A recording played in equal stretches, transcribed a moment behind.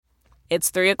It's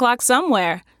 3 o'clock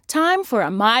somewhere. Time for a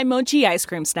My Mochi ice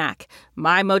cream snack.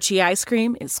 My Mochi ice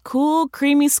cream is cool,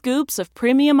 creamy scoops of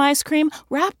premium ice cream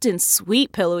wrapped in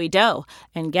sweet, pillowy dough.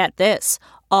 And get this,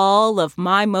 all of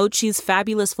My Mochi's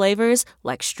fabulous flavors,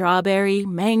 like strawberry,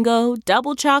 mango,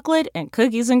 double chocolate, and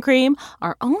cookies and cream,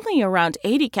 are only around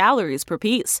 80 calories per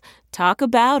piece. Talk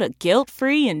about a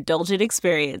guilt-free, indulgent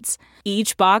experience.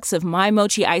 Each box of My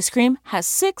Mochi ice cream has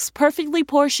 6 perfectly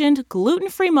portioned,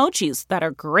 gluten-free mochis that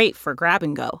are great for grab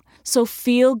and go. So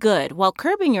feel good while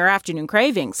curbing your afternoon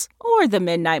cravings or the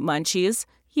midnight munchies.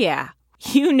 Yeah,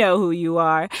 you know who you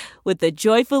are with the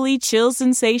joyfully chill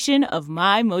sensation of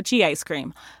My Mochi ice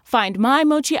cream. Find My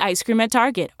Mochi ice cream at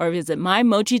Target or visit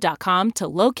MyMochi.com to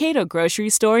locate a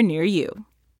grocery store near you.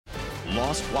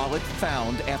 Lost wallet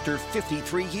found after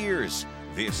 53 years.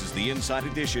 This is the Inside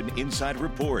Edition Inside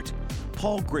Report.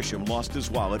 Paul Grisham lost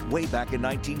his wallet way back in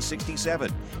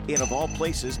 1967 in, of all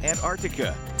places,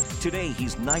 Antarctica. Today,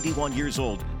 he's 91 years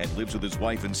old and lives with his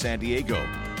wife in San Diego.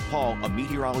 Paul, a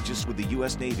meteorologist with the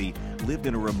U.S. Navy, lived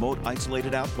in a remote,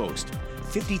 isolated outpost.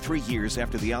 53 years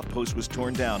after the outpost was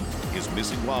torn down, his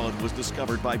missing wallet was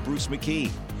discovered by Bruce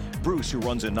McKee. Bruce, who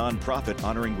runs a nonprofit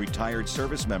honoring retired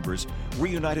service members,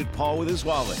 reunited Paul with his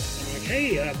wallet. I'm like,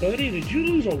 hey, buddy, did you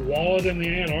lose a wallet in the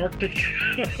Antarctic?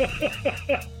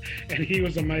 And he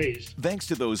was amazed. Thanks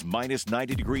to those minus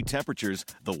 90-degree temperatures,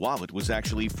 the wallet was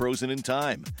actually frozen in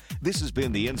time. This has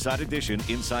been the Inside Edition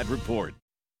Inside Report.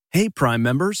 Hey, Prime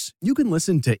members, you can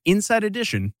listen to Inside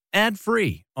Edition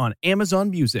ad-free on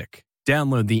Amazon Music.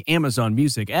 Download the Amazon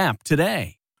Music app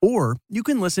today. Or you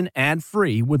can listen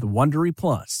ad-free with Wondery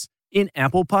Plus in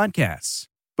Apple Podcasts.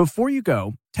 Before you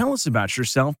go, tell us about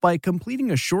yourself by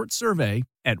completing a short survey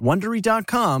at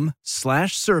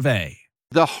Wondery.com/survey.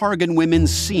 The Hargan women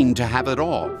seemed to have it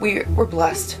all. We're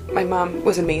blessed. My mom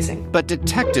was amazing. But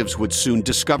detectives would soon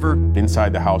discover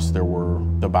inside the house there were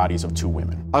the bodies of 2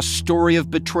 women. A story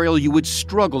of betrayal you would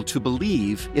struggle to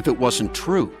believe if it wasn't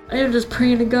true. I am just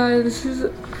praying to God, this is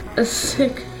a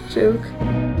sick joke.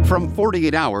 From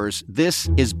 48 Hours, this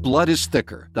is Blood is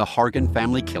Thicker, the Hargan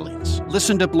Family Killings.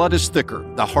 Listen to Blood is Thicker,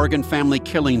 the Hargan Family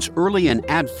Killings early and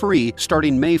ad-free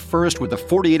starting May 1st with a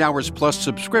 48 Hours Plus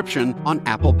subscription on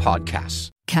Apple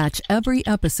Podcasts. Catch every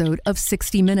episode of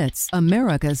 60 Minutes,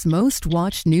 America's most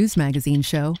watched news magazine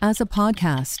show, as a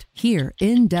podcast. Hear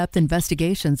in-depth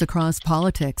investigations across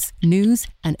politics, news,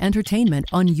 and entertainment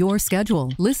on your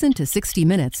schedule. Listen to 60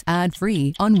 Minutes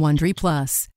ad-free on Wondery Plus.